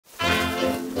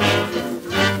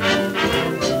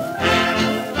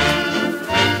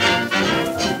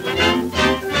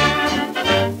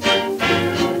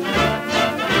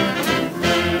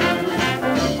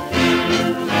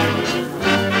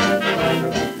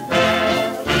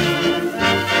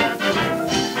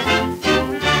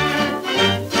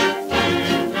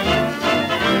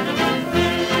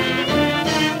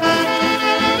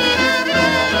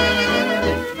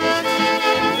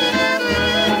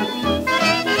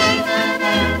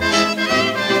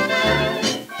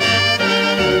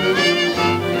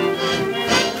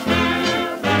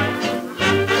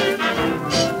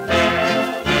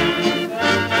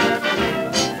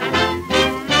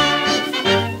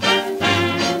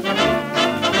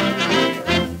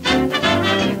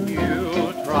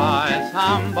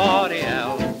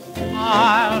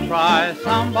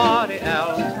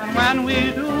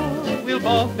we do, we'll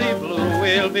both be blue.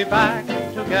 We'll be back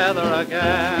together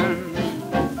again.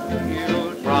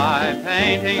 You try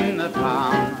painting the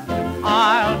town,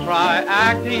 I'll try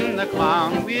acting the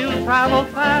clown. We'll travel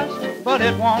fast, but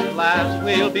it won't last.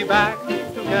 We'll be back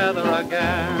together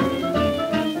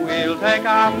again. We'll take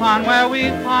our fun where we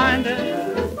find it.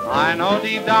 I know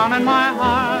deep down in my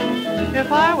heart,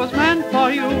 if I was meant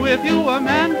for you, if you were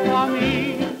meant for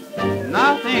me,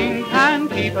 nothing can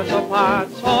keep us apart.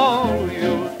 So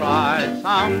you try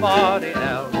somebody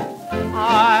else,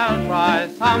 I'll try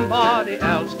somebody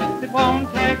else. It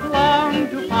won't take long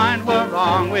to find we're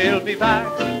wrong. We'll be back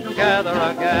together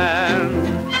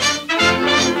again.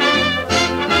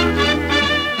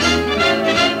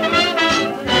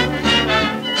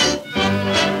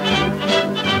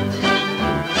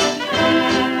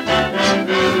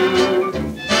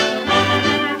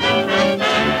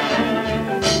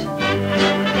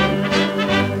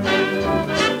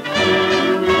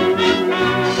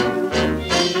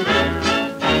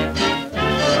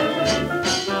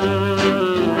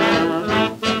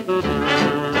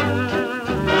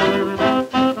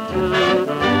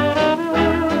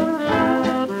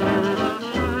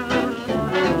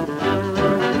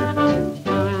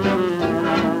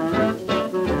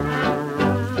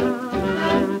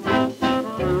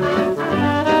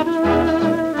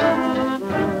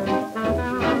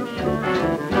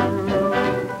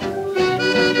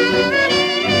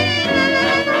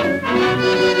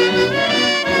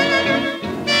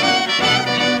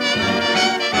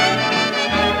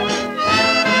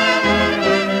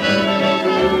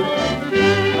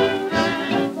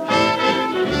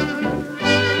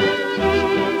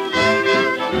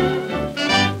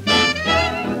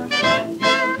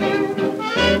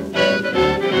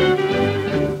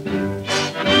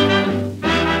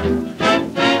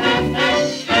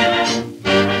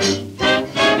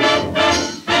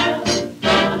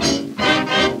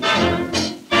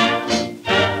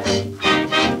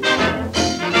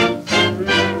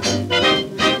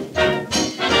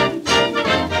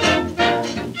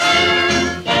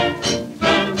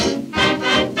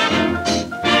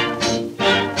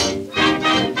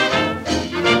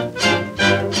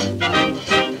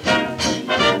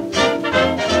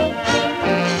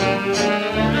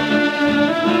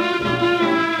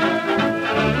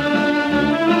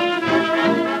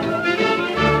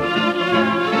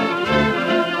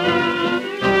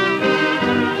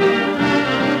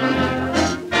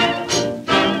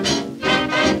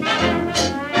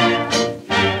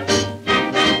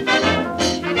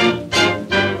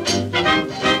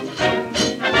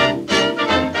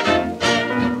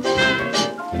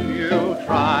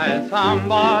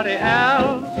 Somebody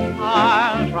else,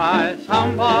 I'll try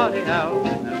somebody else.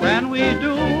 And when we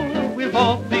do, we'll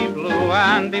both be blue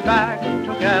and be back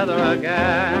together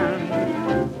again.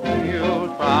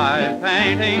 You try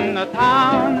painting the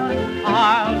town,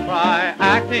 I'll try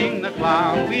acting the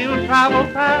clown. We'll travel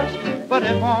fast, but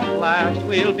it won't last.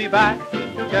 We'll be back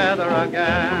together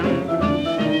again.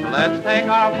 Let's take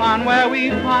our fun where we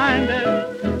find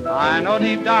it. I know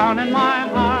deep down in my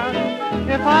heart,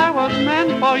 if I was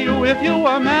meant for you, if you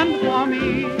were meant for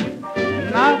me,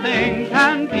 nothing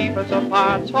can keep us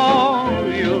apart. So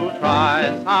you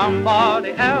try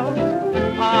somebody else,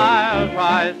 I'll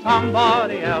try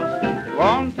somebody else. It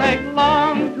won't take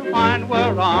long to find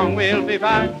we're wrong. We'll be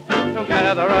back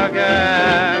together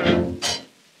again.